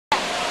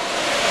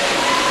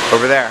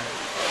Over there.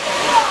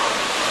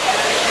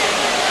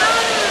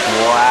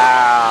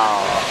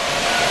 Wow.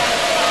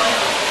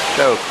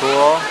 So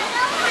cool.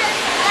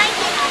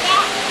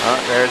 Oh,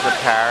 there's a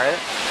parrot.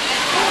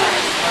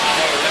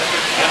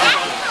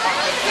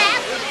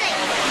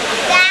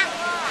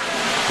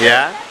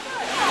 Yeah?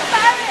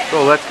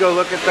 Cool, let's go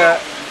look at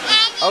that.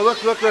 Oh,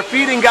 look, they're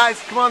feeding,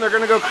 guys. Come on, they're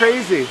going to go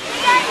crazy.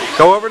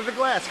 Go over to the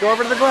glass. Go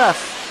over to the glass.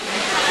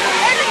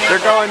 They're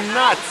going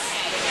nuts.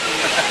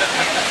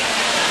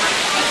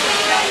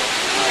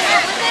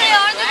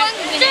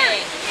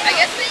 I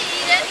guess they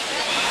eat it.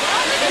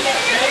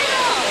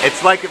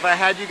 It's like if I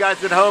had you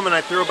guys at home and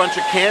I threw a bunch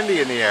of candy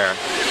in the air.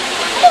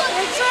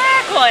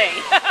 Exactly.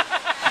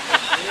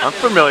 I'm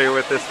familiar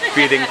with this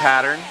feeding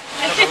pattern.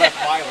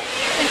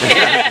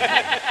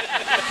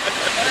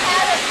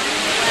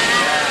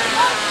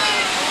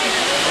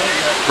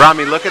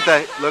 Rami, look at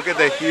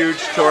the huge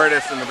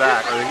tortoise in the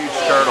back, or the huge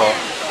turtle.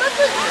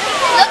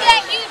 Look at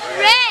that huge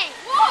ray.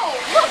 Whoa!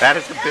 That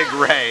is a big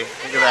ray.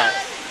 Look at that.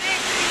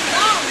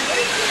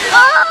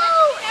 Oh!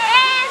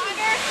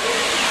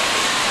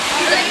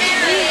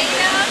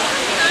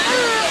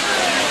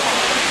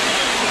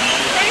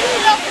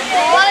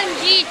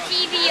 OMG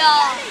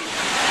TVR.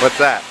 What's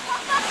that?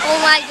 Oh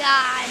my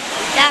God,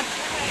 that's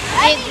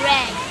big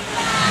ray.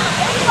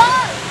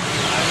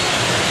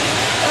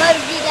 What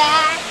is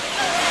that?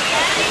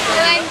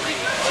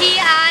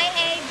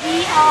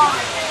 TIABR.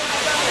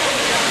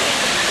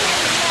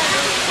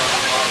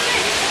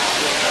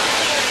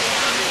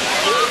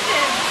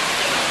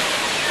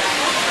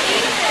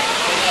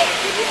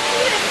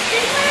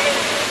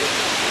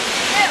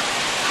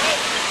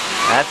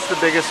 That's the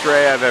biggest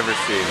ray I've ever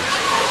seen.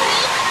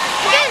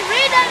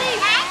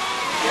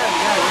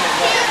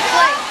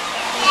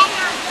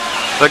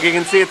 Look, you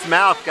can see its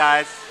mouth,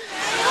 guys.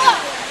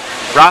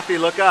 Rafi,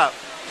 look up.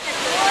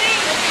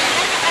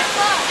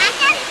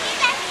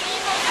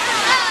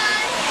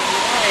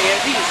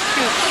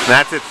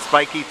 That's its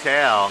spiky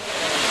tail.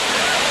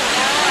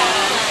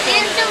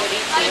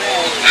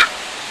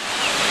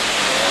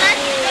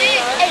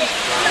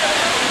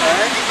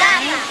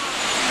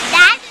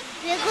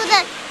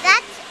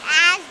 That's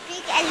as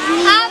big as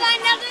me. How about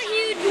another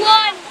huge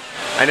one?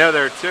 I know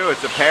there are two.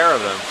 It's a pair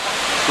of them.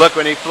 Look,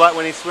 when he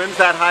swims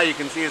that high, you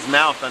can see his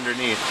mouth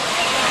underneath.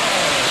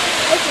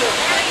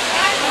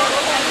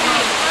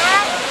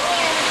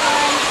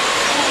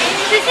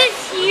 This is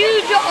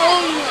huge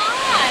only.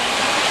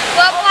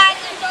 But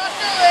there's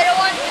also little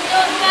ones, and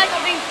those guys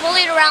are being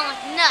bullied around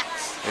like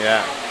nuts.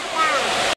 Yeah.